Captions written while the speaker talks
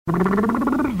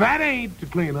That ain't the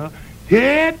cleaner.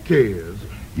 It is.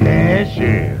 Yes,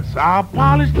 yes. I'll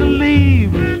polish the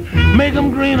leaves, make 'em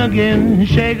green again,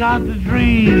 shake out the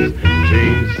trees,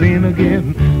 change scene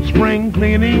again, spring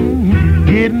cleaning,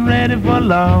 getting ready for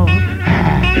love.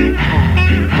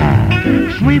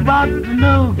 Sweep out the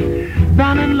nook,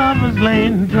 down in Lover's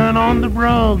Lane, turn on the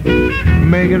brook,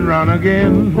 make it run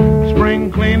again,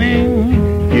 spring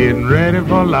cleaning, getting ready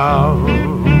for love.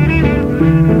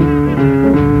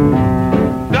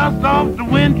 Dust off the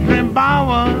wintry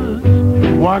bowers,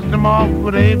 wash them off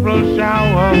with April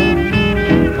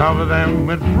showers, cover them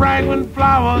with fragrant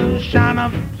flowers, shine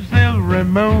up the silvery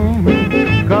moon,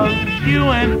 'cause you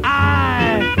and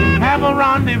I have a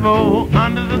rendezvous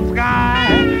under the sky,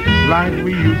 like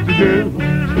we used to do,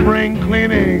 spring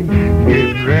cleaning,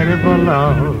 getting ready for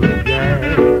love, yeah.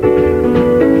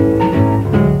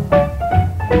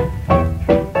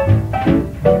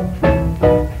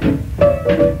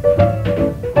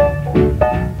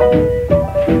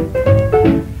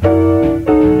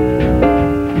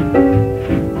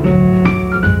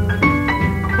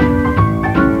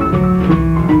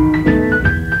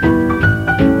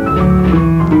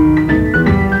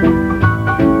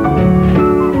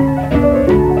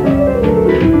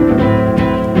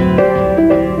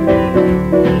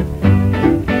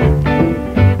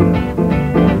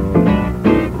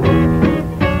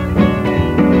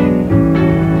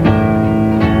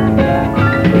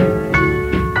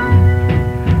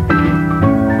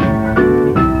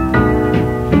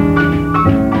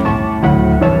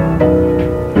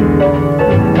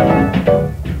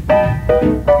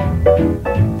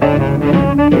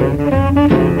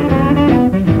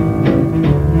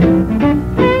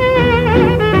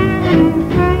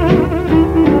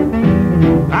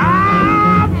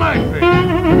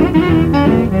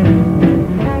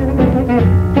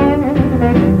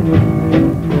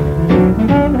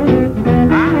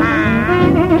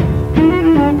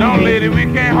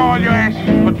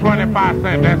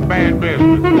 That's bad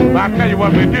business. But I'll tell you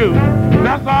what we do.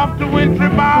 Dust off the wintry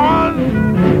bowers,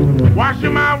 wash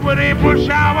them out with April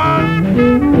showers,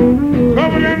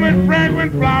 cover them with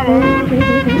fragrant flowers,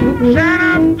 shine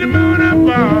up the moon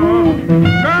above,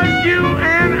 'cause you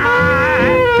and I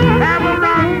have a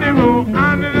rendezvous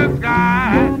under the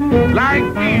sky, like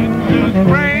we used to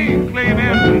spring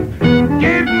cleaning,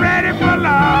 getting ready for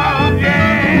love,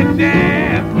 yes,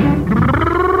 yes.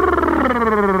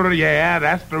 Yeah,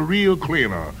 that's the real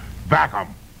cleaner. Back 'em.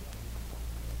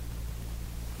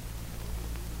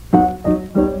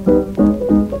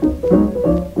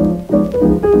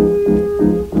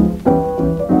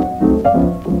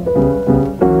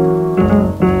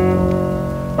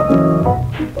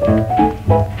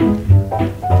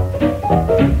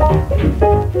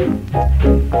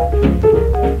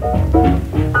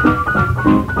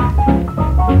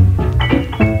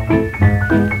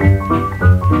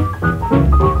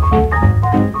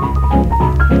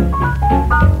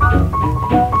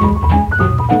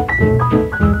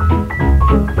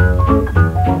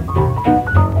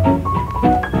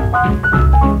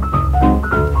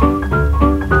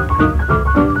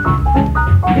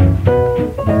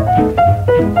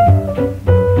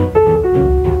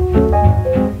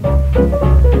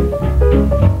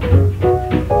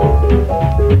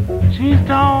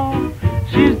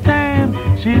 She's tan,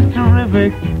 she's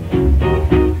terrific.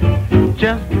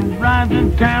 Just arrived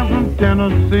in town from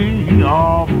Tennessee.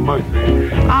 Oh,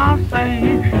 mercy. I'll say,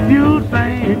 you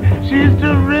say, she's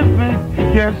terrific.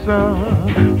 Yes, sir.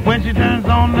 When she turns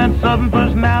on that southern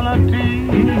personality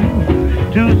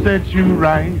to set you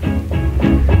right,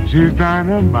 she's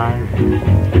dynamite.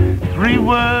 3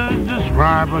 words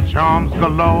describe her charms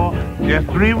galore. Just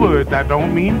 3 words, that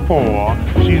don't mean 4.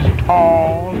 She's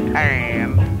tall,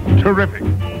 tan, terrific.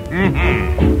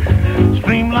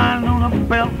 Streamlined on a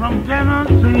belt from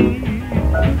Tennessee.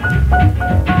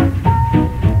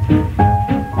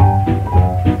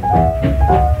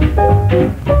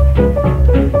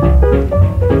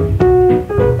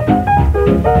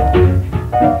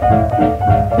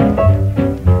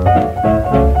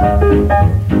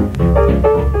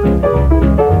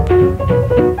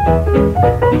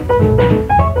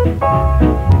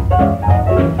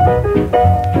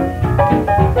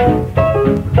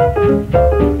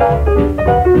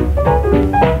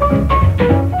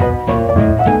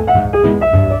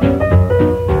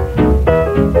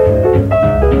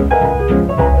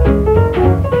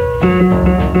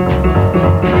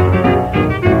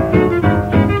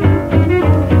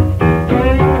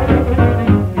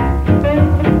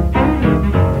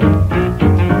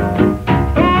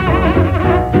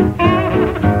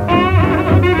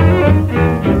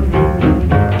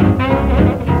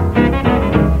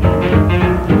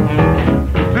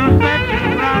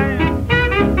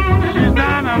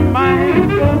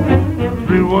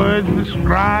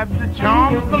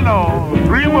 Lord.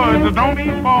 3 words that don't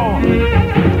mean 4.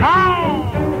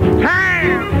 Tall,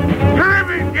 tan,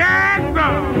 terrific, yes,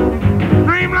 sir.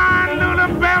 Streamline Lula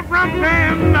Bell from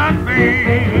Tennessee.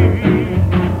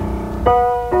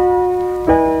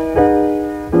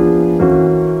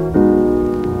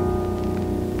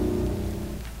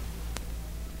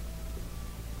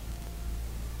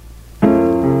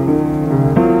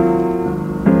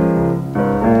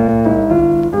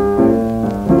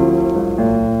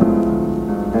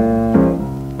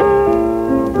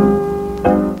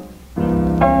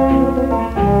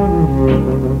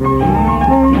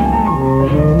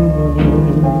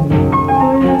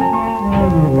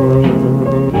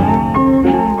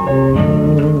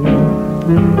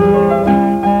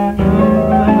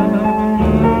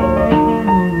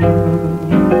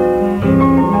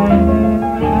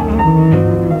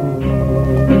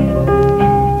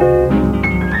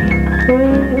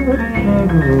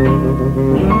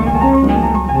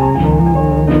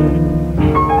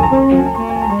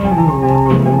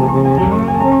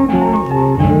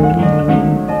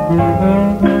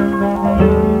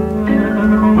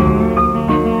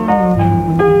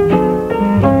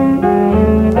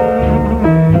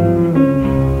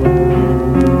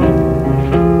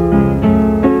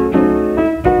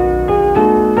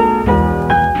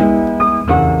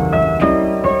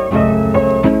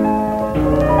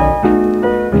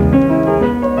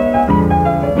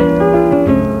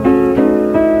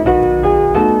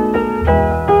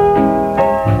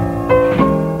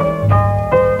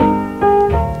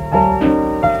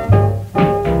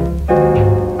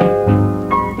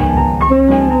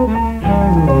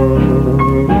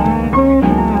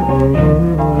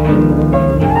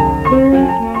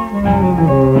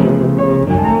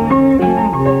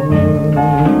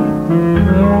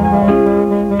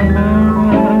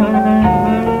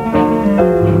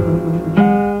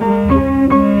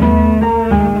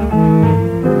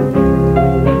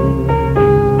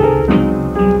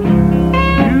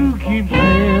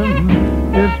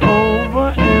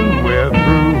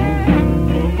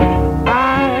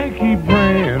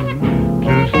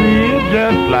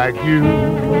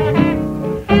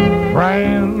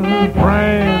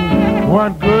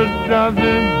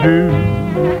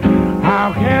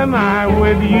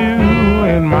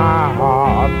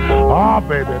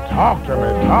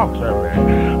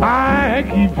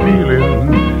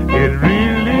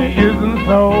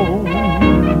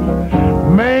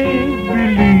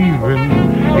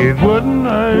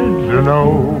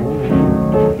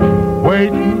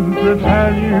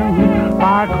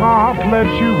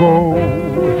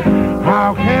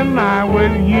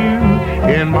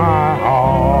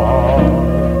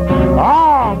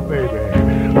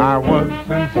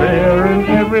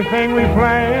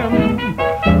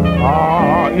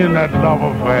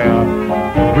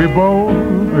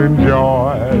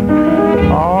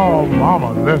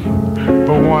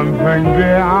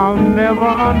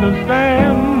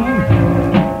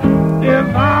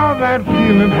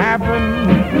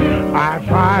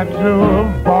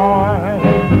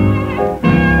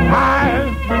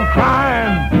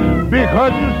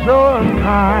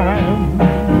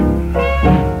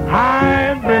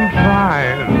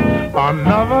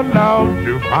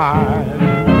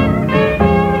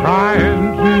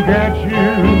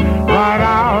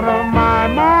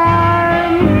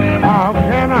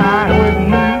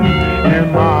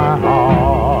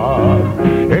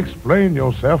 Explain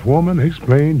yourself, woman,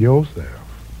 explain yourself.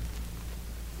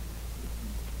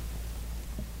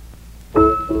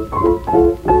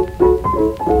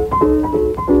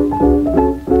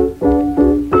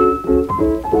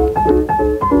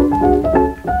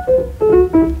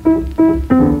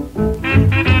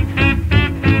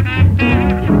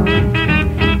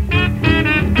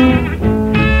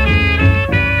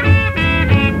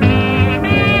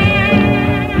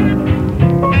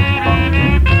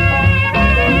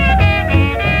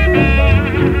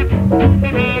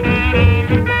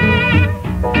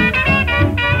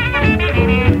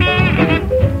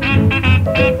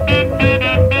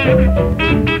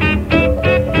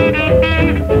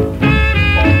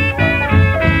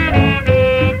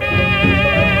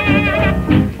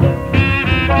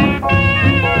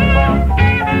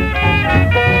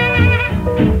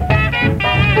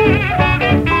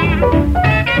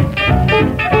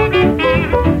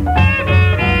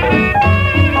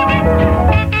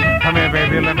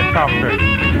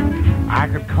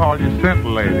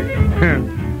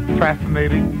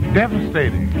 Fascinating,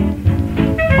 devastating,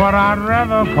 but I'd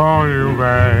rather call you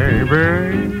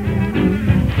baby.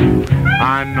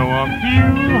 I know a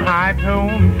few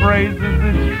high-toned phrases,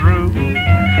 it's true,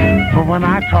 but when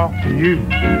I talk to you,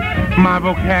 my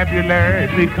vocabulary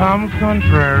becomes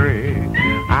contrary.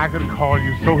 I could call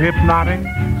you so hypnotic,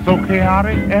 so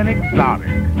chaotic and exotic.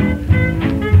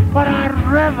 But I'd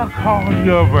rather call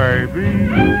you baby.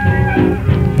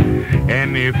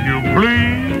 And if you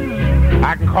please,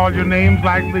 I can call your names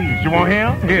like these. You want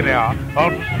him? Here they are.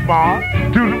 Ultra smart,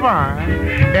 too divine,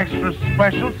 extra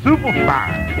special, super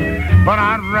fine. But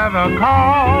I'd rather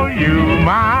call you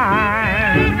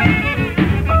mine.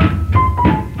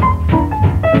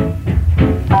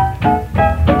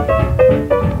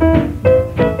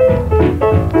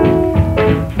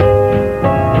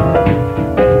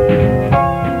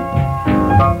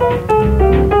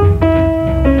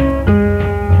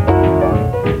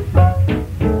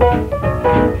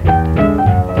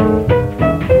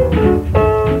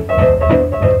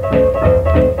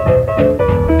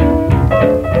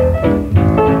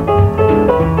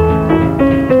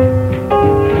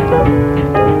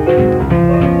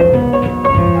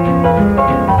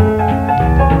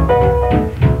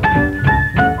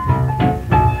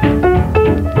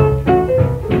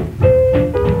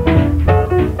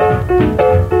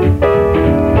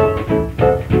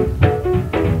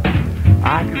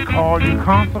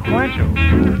 Consequential,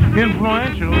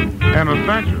 influential, and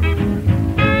essential.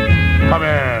 Come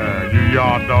here, you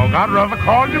yard dog. I'd rather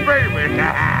call you baby.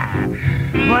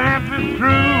 Perhaps it's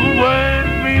true, words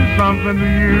mean something to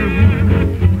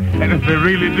you. And if they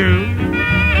really do,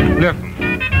 listen,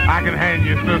 I can hand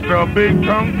your sister a big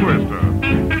tongue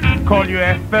twister. Call you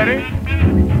aesthetic,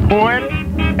 poetic,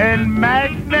 and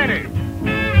magnetic.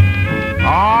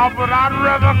 Oh, but I'd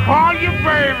rather call you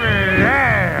baby,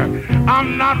 yeah.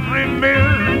 I'm not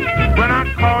remiss when I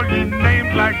call you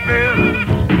names like this.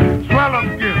 Swell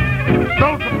of gift,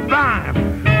 so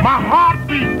sublime, my heart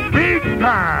beats big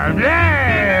time,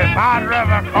 yes. I'd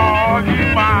rather call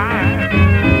you mine.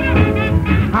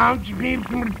 How'd you be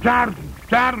from the tired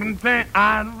and say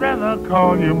I'd rather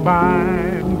call you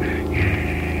mine.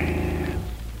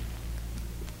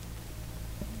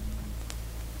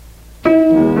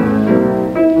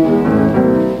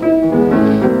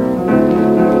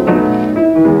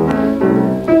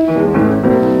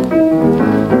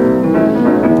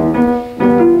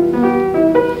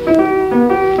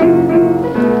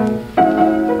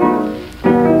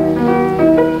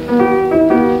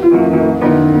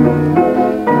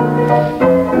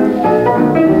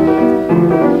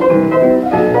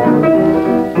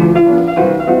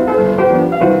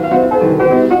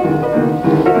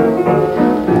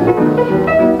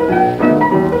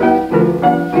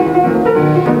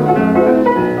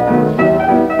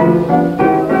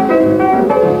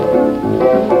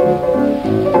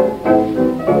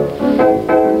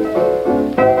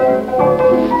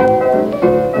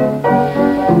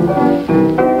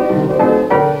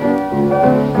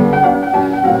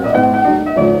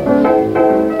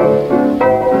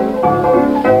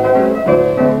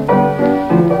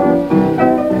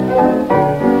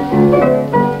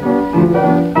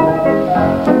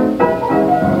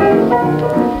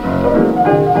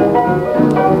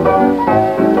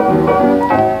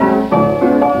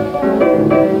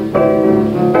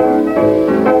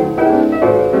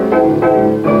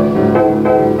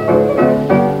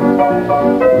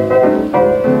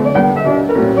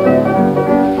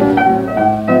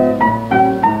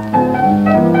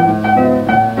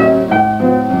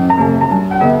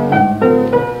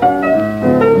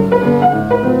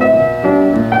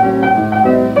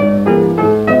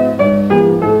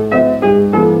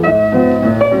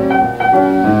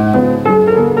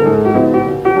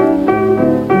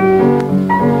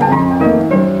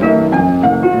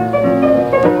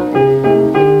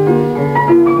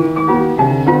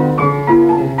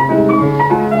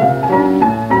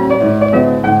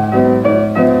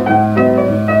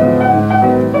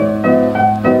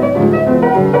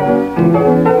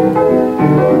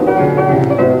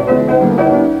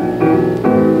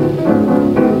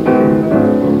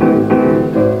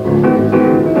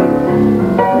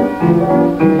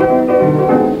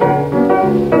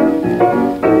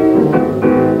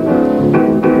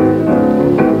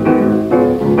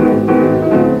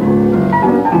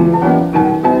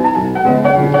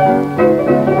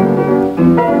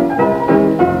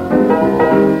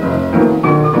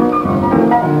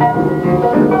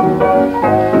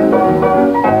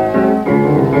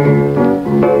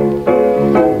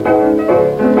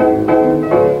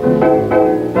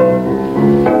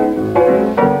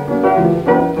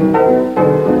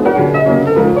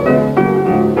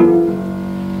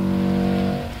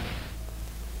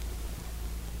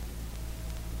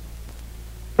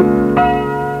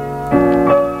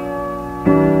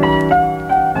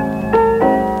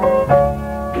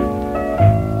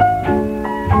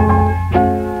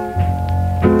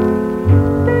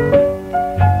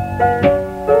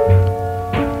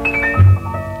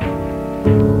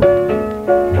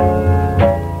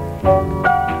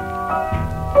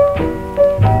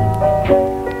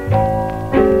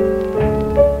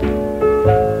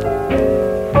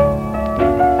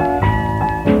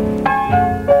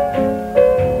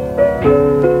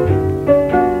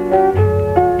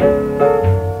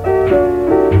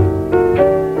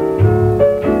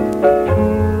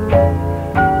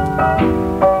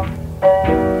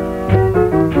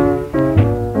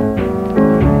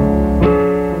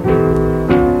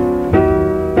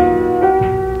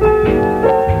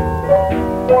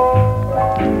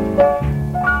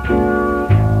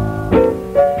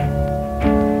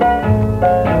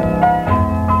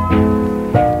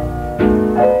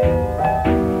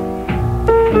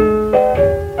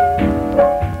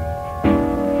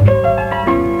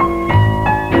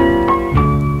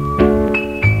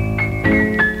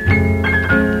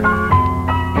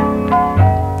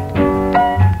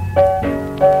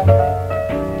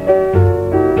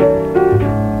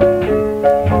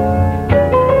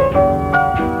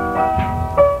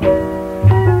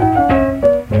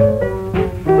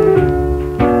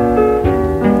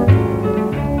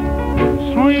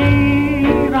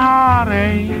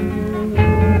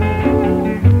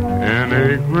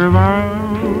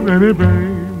 Any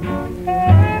pain.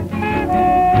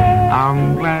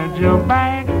 I'm glad you're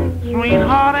back,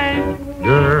 sweetheartie.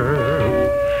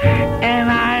 Yeah. And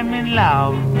I'm in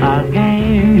love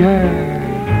again. Yeah.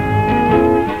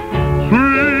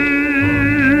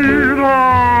 Sweetheartie,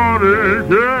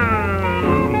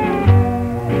 yeah.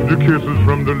 The kisses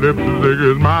from the lips as big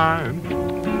as mine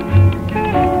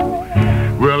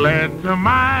will add to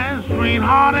my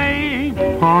sweetheartie,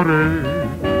 heartache.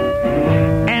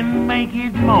 Make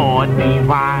it more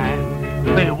divine.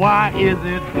 Say, why is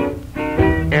it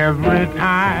every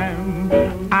time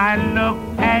I look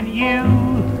at you,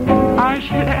 I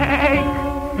shake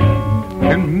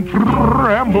and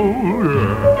tremble?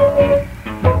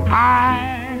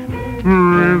 I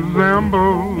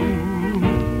resemble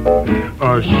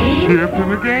a ship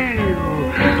in a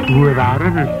gale without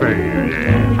any sail.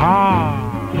 Yeah. Ah,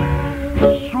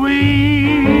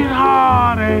 sweetheartie,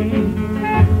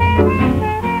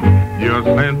 you're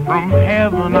sent from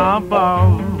heaven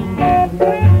above.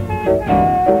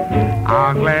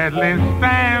 I'll gladly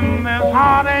stand this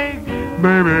heartache,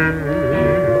 baby.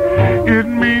 It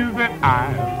means that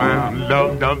I found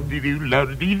love, dum-dee-doo,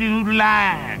 love-dee-doo,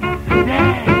 lie.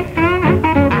 Yeah.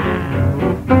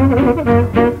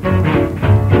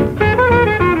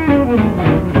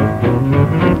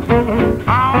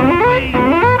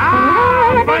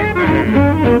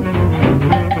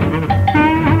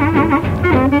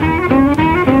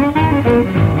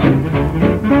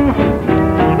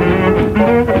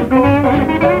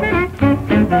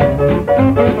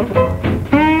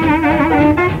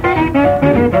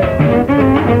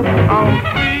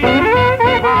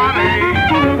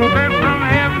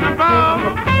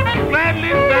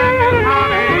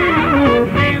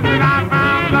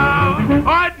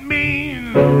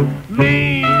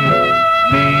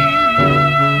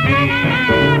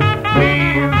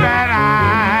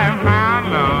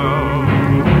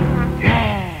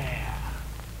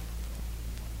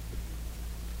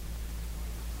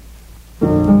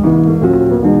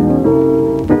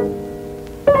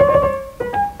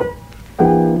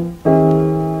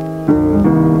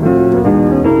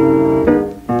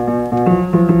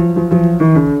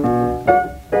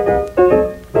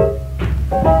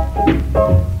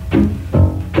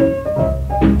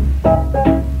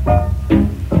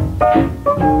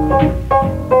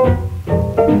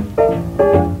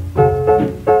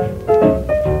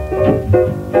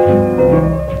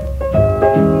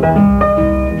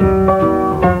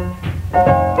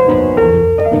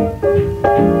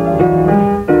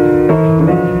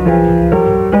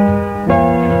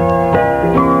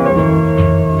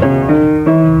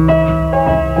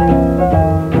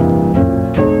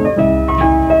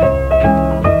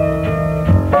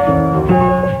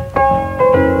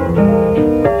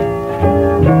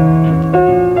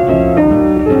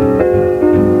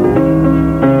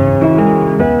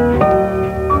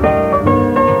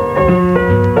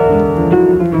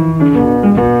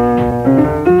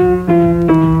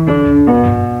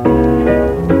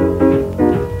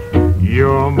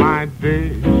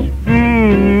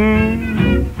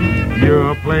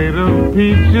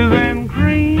 peaches and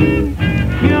cream.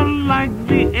 You're like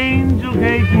the angel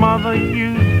cake mother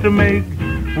used to make.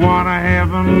 What a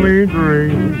heavenly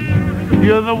dream.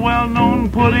 You're the well-known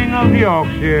pudding of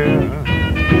Yorkshire,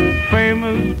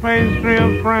 famous pastry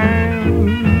of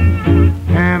France,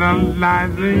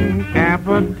 tantalizing,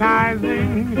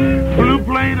 appetizing, blue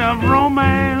plate of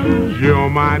romance. You're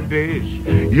my dish,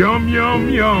 yum, yum,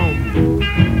 yum.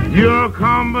 You're a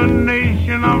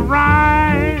combination of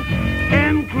rye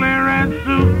and claret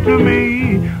soup to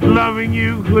me. Loving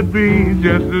you could be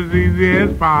just as easy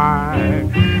as pie.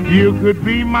 You could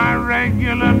be my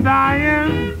regular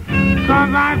diet,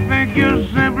 'cause I think you're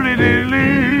simply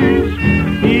delicious.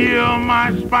 You're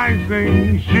my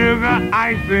spicing, sugar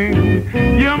icing.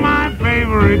 You're my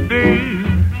favorite dish.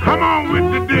 Come on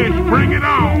with the dish, bring it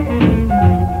on.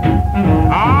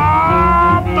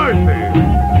 Ah, mercy,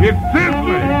 it's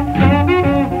sizzling.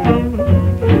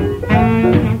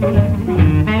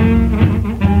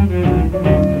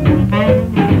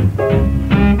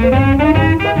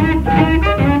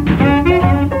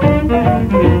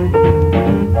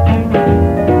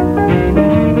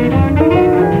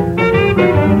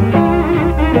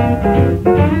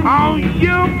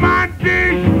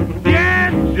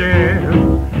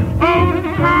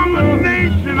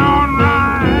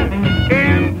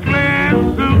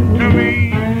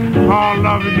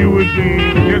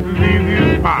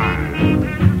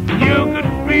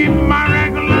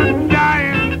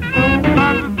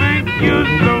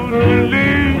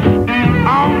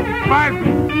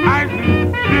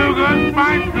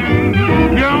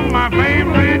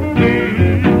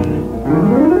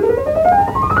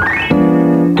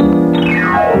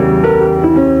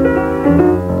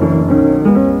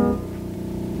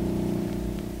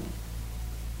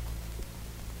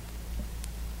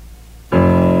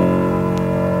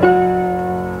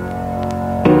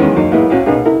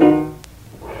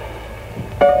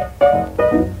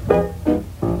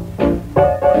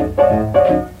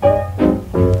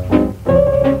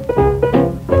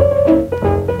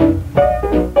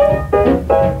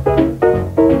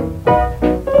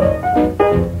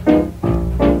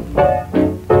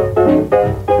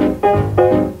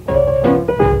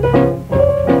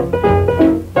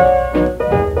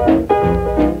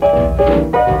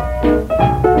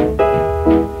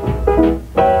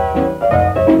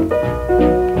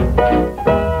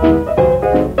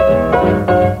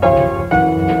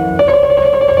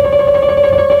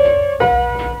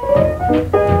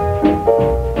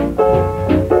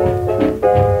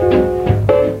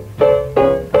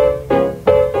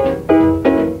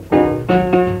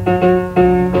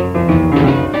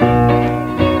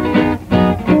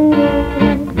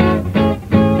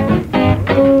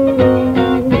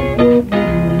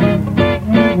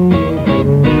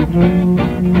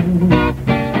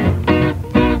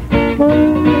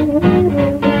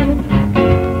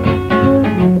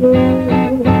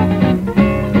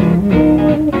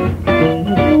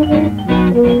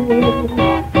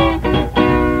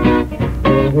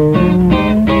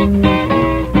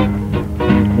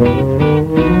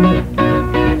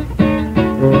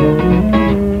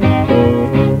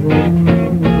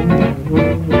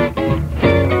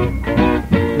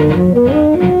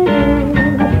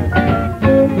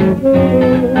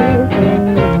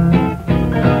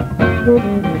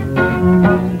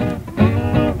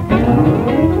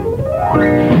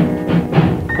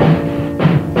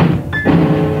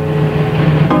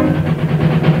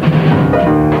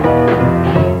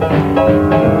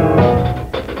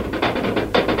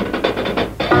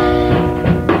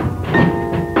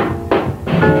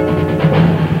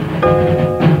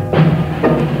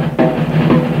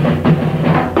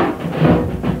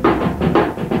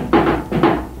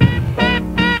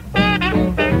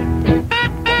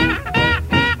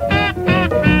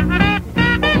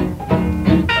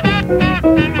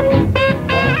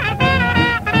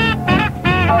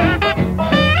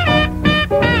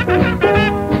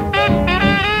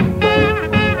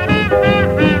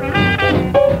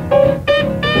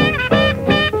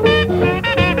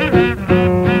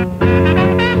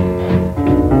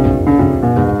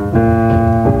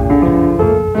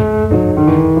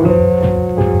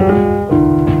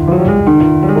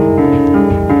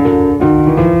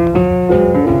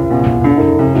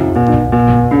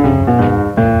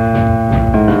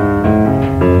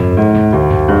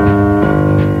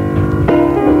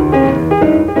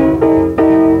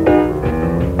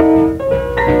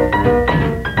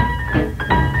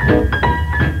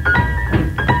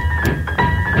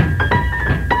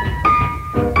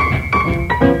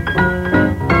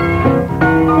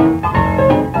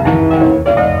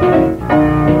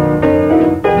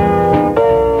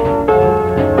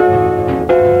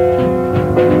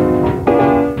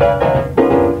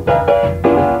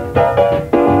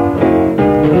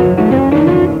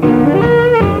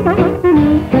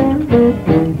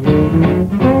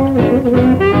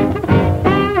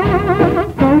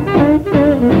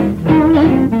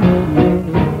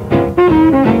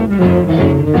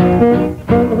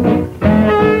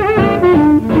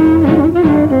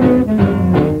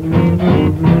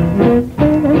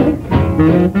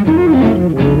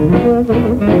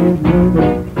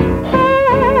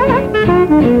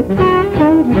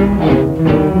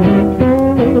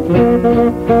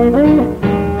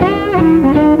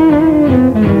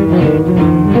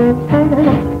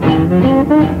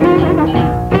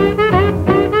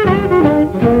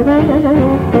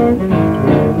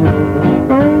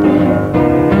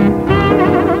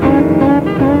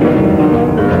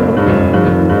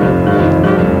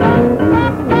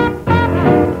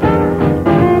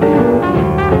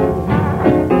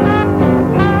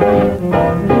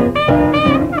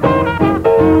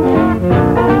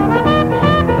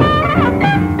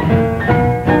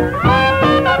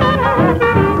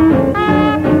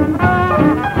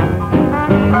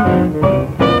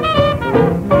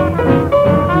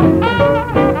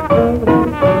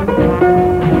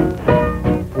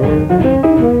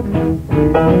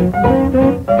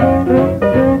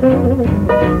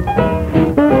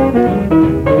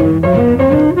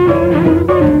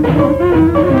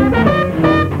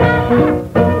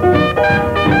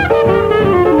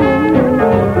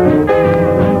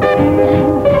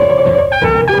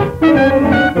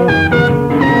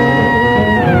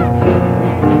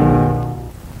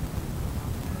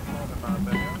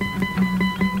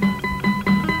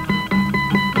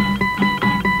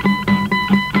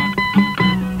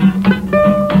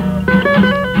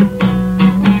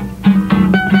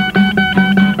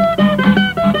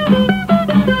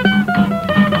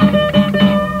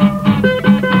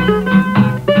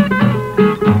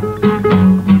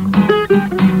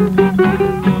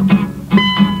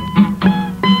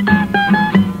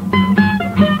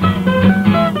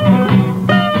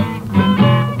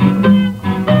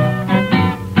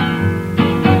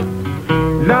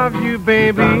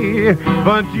 baby,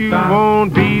 but you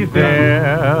won't be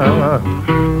there.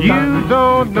 You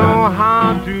don't know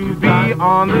how to be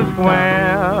on the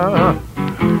square.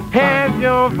 Have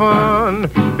your fun,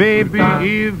 baby,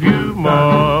 if you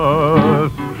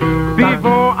must.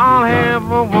 Before I'll have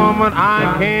a woman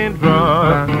I can't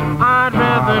trust, I'd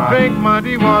rather drink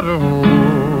muddy water,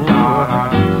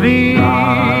 sleep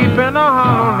in a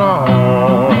hollow log.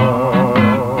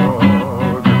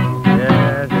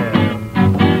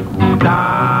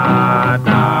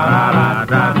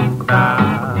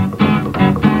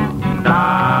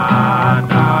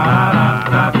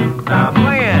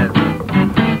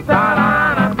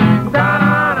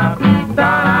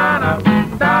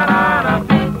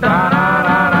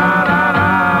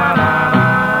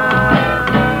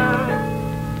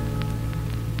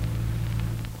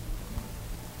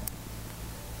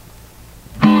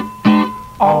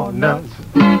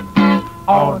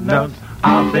 All nuts,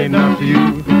 I'll say nuts to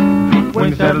you. When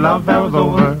you said love that was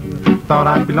over, thought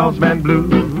I'd be lost man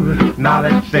blue. Now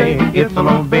let's say it's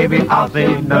alone, baby, I'll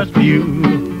say nuts to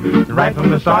you. Right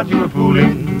from the start you were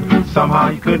fooling, somehow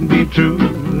you couldn't be true.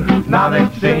 Now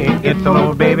that you say it's so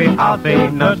low, baby, I'll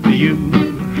say nuts to you.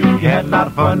 You had a lot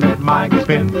of fun at my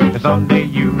expense, and someday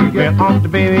you regret on the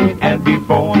baby. And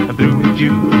before I'm through with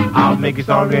you, I'll make you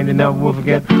sorry and you never will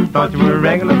forget. Thought you were a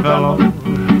regular fellow,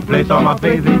 placed all my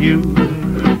faith in you.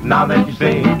 Now that you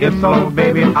say it's so low,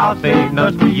 baby, I'll say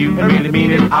nuts to you. I really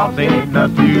mean it, I'll say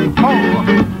nuts to you.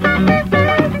 Oh.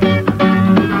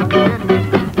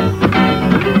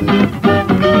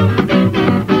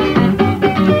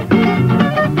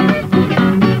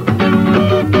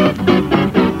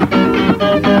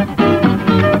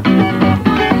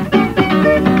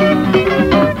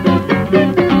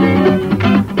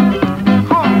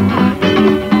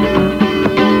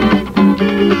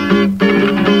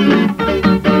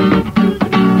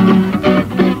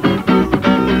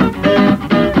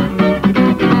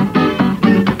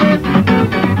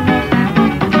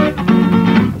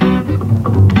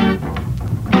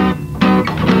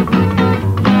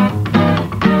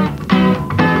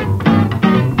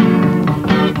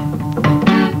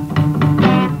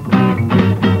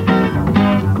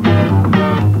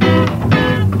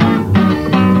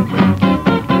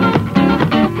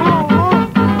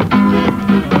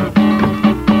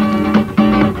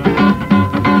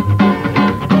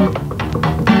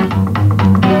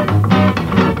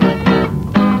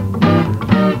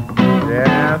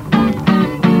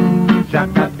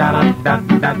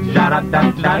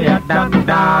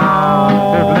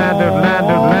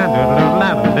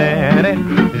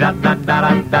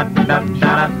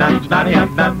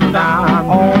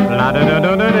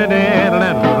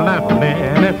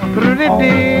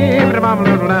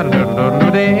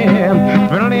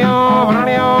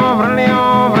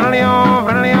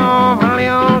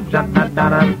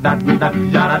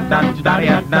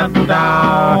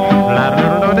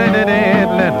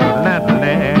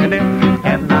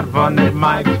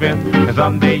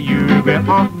 Someday you regret,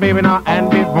 oh baby, now and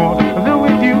before I'm through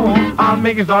with you, I'll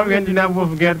make you sorry and you never will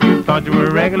forget. Thought you were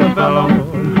a regular fellow,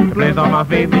 placed all my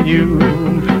faith in you.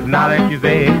 Now that you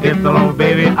say it's so low,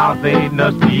 baby, I'll say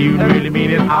nuts to you. I really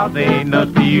mean it, I'll say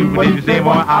nuts to you. What did you say,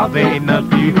 boy? I'll say nuts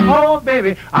to you. Oh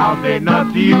baby, I'll say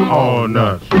nuts to you. Oh,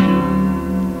 nuts.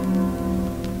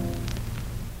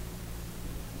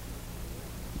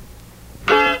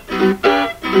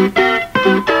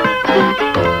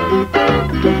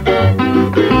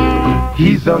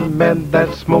 He's a man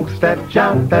that smokes that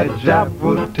job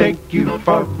will take you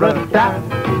for a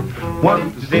dive.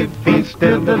 Wonders if he's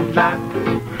still alive.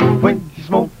 When you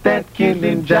smoke that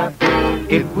killing job,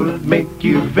 it will make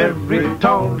you very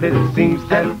tall. It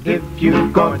seems as if you're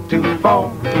going to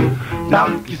fall.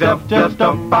 Knock yourself just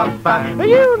about fine.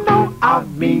 You know I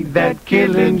mean that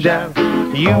killing job.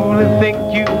 You only think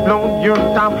you've blown your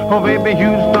top. Oh baby, you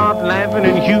start laughing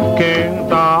and you can't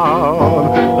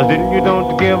stop. But then you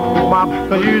don't give up,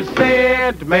 cause you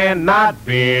said man, not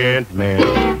bent man.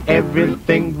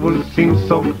 Everything will seem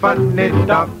so funny.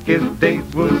 Darkest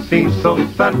days will seem so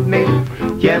sunny.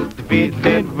 Yes, the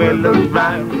feeling will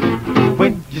arrive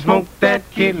when you smoke that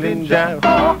killing jive.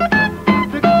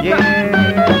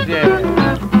 Yes, yes.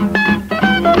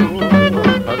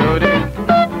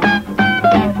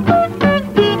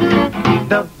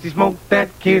 Does he smoke that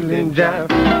killing jive?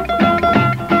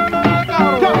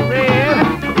 Go, man!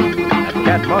 That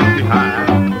cat must be high.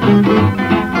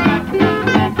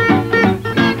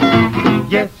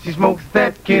 Yes, he smokes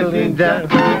that killing jive.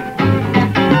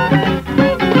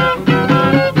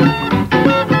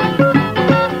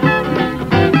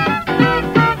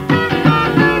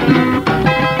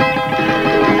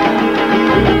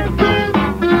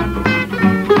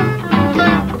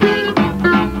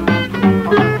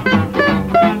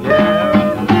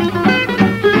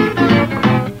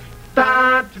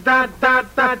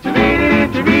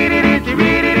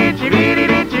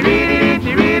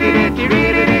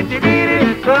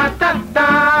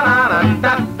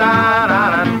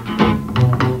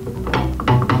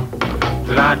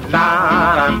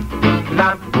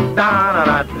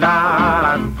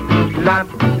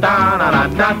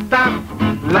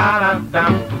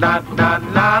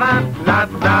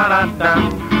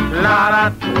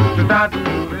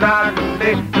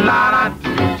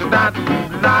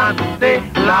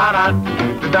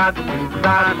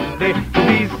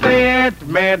 He said,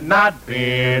 man, not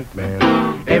bent, man.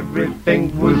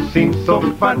 Everything will seem so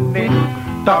funny.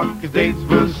 Darkest days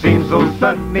will seem so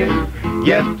sunny.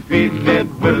 Yes, the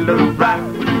feeling will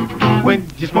arrive when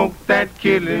you smoke that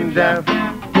killing jive.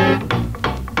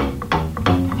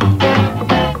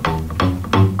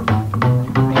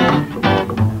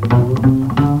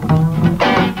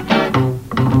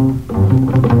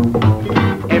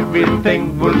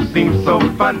 Everything will seem so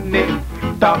funny.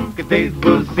 Darker days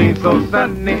will seem so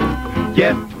sunny.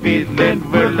 Yes, feeling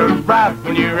will arrive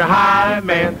when you're a high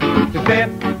man. You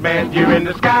said, man, you're in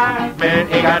the sky, man,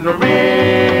 ain't got no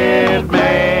red,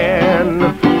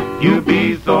 man. You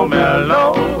be so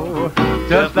mellow,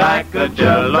 just like a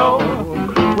jello,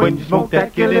 when you smoke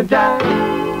that killing jive.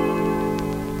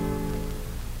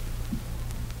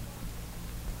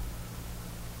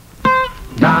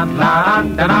 Da da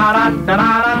da da da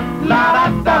da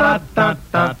da da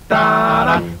da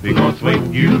da. We gon'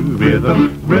 swing you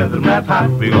rhythm, rhythm that's hot.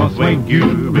 We gon' swing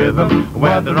you rhythm,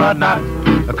 whether or not.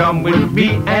 Come with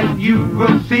me and you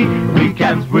will see. We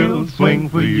cats will swing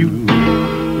for you.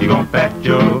 You gon' pat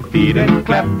your feet and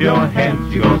clap your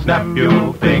hands. You gon' snap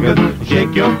your fingers,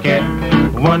 shake your can.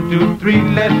 1, 2, 3,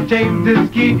 let's change this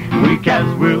key. We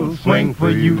cats will swing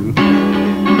for you.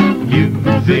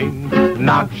 Music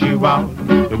knocks you out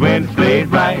when it's played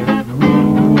right.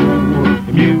 Ooh,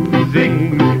 music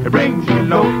brings you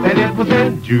low, and it will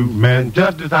send you, man,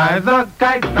 just as high as a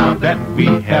kite. Now that we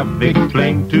have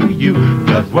explained to you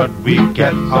just what we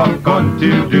cats are going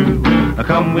to do,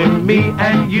 come with me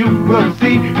and you will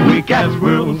see. We cats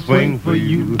will swing for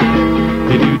you.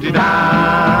 Da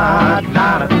da da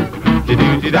da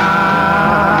da da da.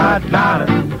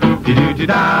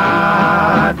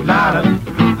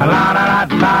 La la la la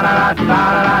la la la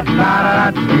la la la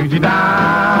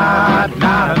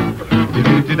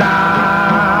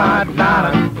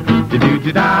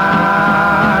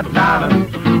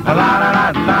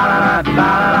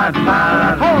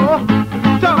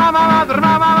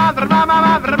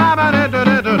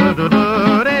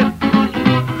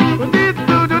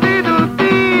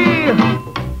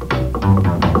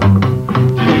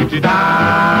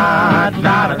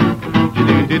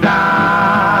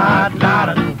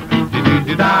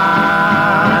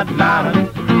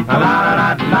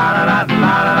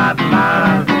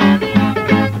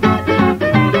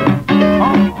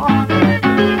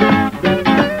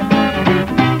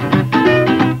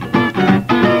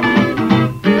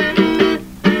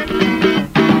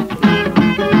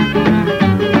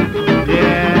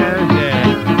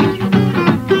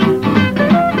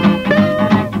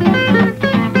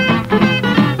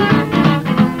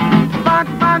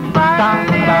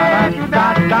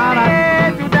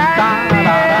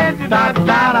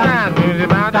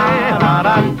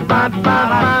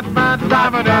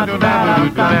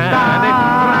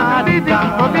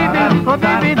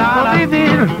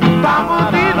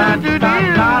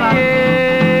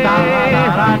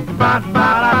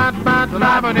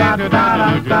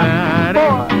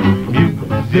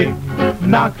Music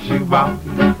knocks you out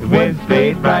when it's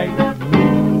played right.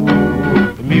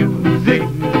 Ooh, music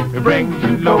brings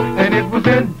you low, and it will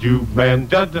send you, man,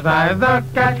 just as high as a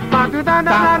cat.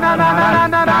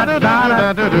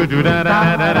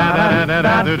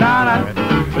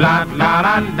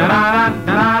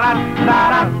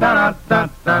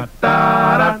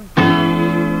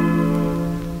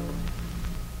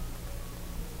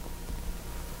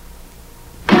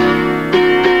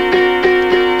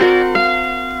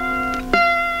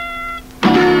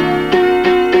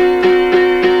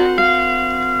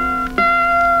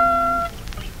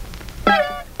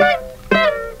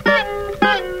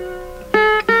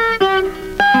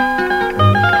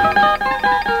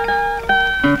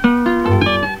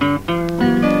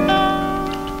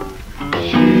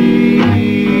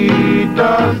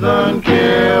 Doesn't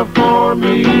care for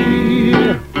me,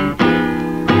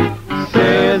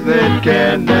 says it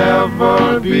can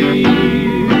never be.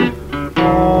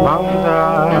 Long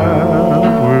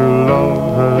time will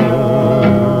love her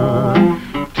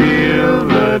till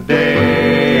the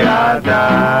day I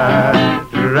die.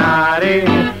 Righty,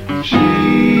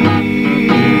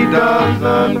 she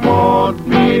doesn't want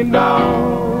me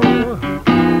now,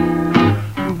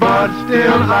 but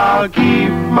still I'll keep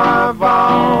my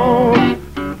vow.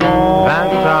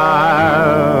 And I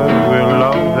will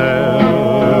love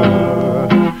her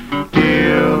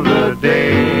till the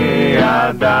day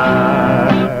I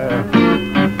die.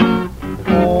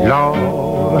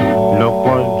 Lord, look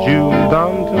what you've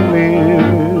done to me.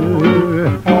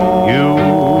 You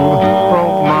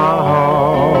broke my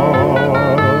heart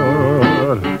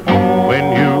when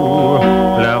you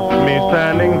left me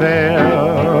standing there,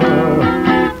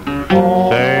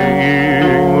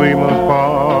 saying we must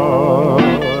part.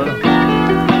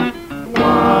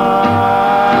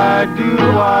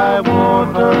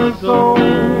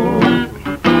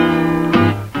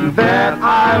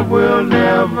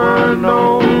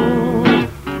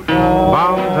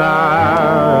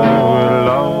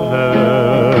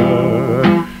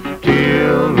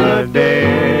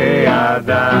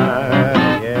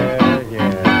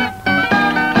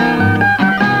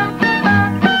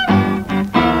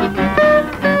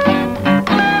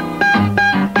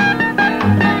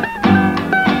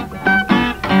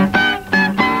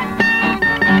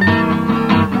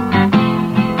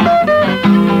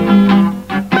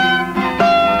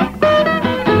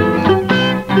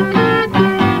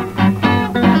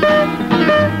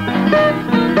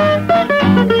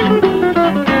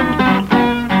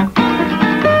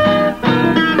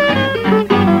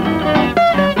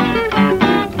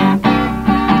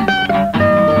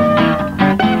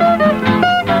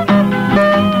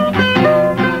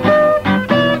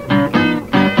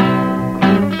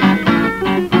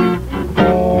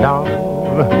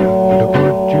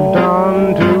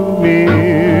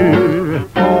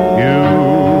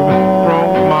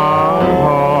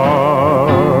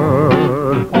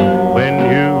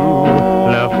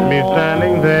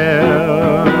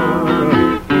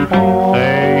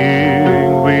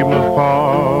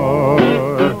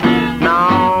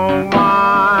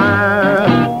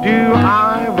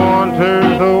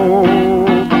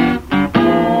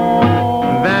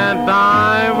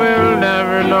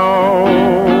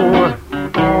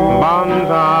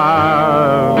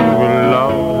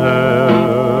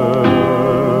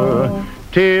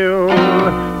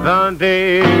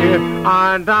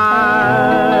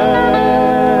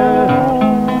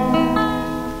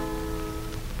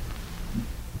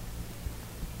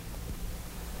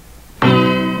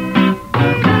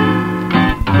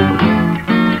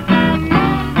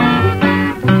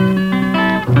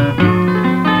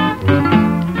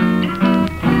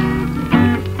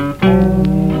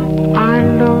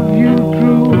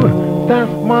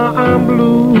 I'm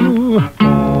blue,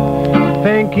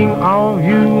 thinking of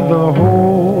you the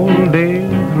whole day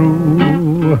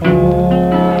through.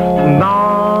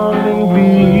 Darling,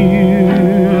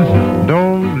 please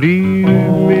don't leave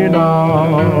me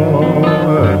now.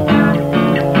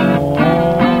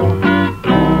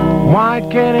 Why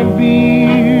can't it be?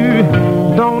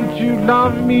 Don't you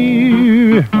love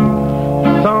me?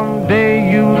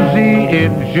 Someday you'll see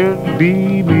it should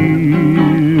be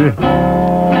me.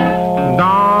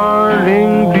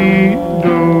 Darling, please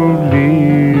don't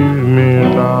leave me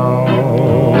now.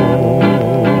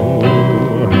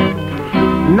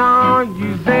 Now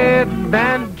you said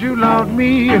that you loved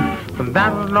me, but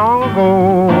that was long ago.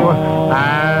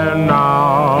 And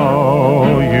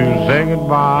now you say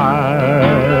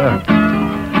goodbye.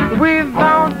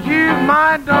 Without you,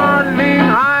 my darling,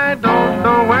 I don't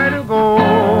know where to go.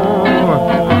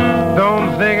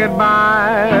 Don't say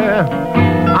goodbye,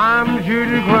 I'm sure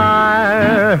to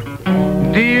cry.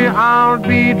 Dear, I'll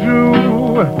be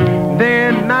true, day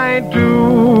and night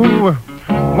too.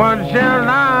 What shall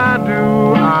I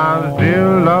do? I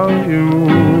still love you.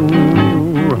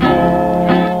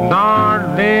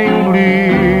 Darling,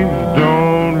 please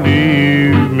don't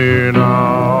leave me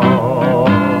now.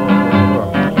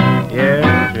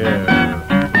 Yes, yes.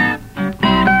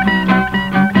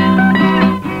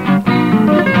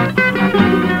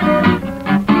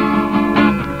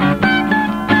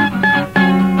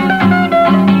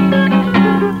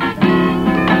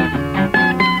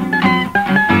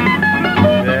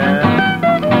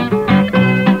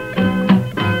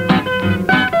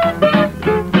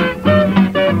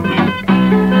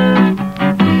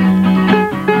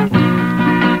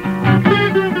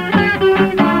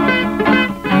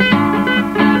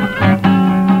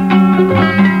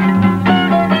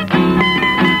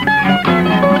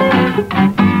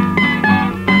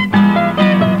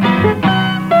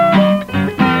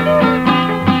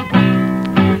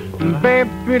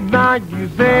 Now you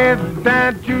said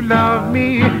that you love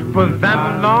me, but that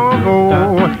was long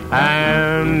ago.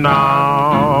 And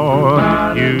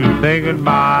now you say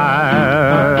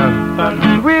goodbye.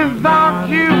 Without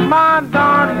you, my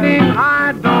darling,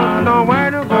 I don't know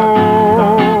where to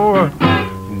go.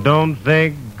 Don't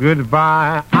say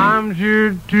goodbye, I'm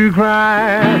sure to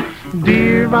cry.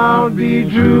 Dear, I'll be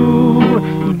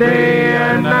true, day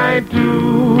and night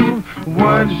too.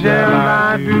 What shall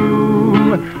I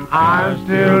do? I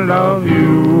still love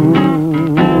you.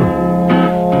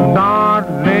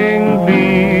 Darling,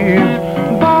 please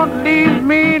don't leave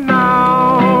me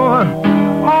now.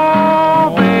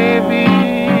 Oh, baby,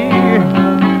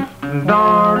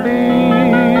 darling,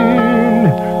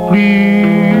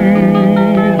 please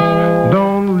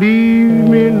don't leave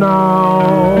me now.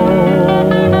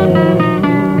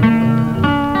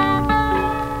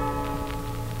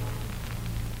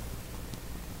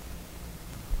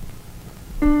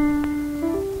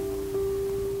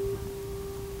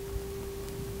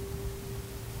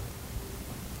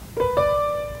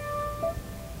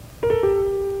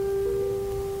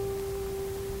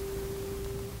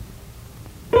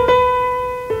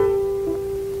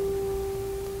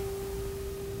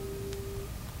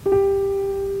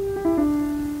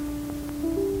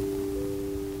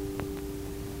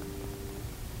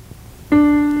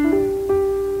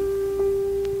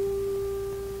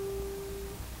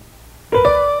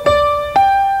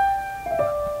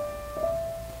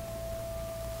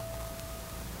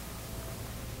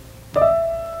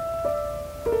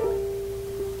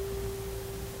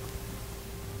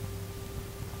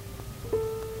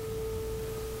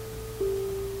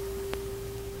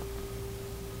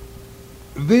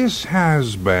 This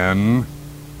has been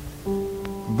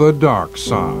The Dark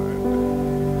Side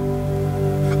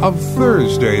of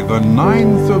Thursday, the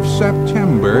 9th of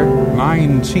September,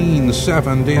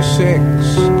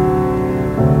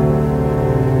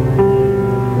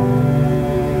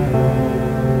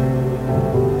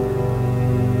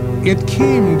 1976. It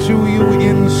came to you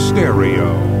in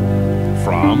stereo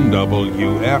from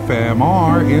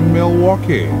WFMR in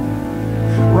Milwaukee.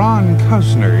 Ron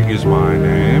Cuzner is my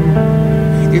name.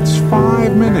 It's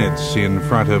 5 minutes in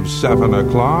front of 7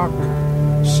 o'clock.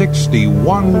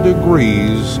 61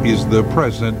 degrees is the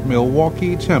present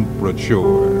Milwaukee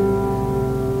temperature.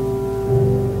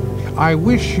 I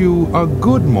wish you a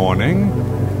good morning,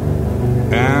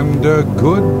 and a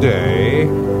good day,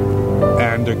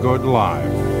 and a good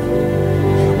life.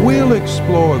 We'll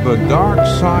explore the dark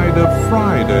side of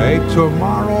Friday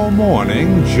tomorrow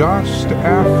morning just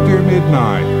after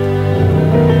midnight.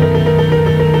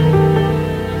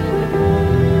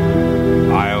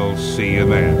 I'll see you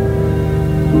then.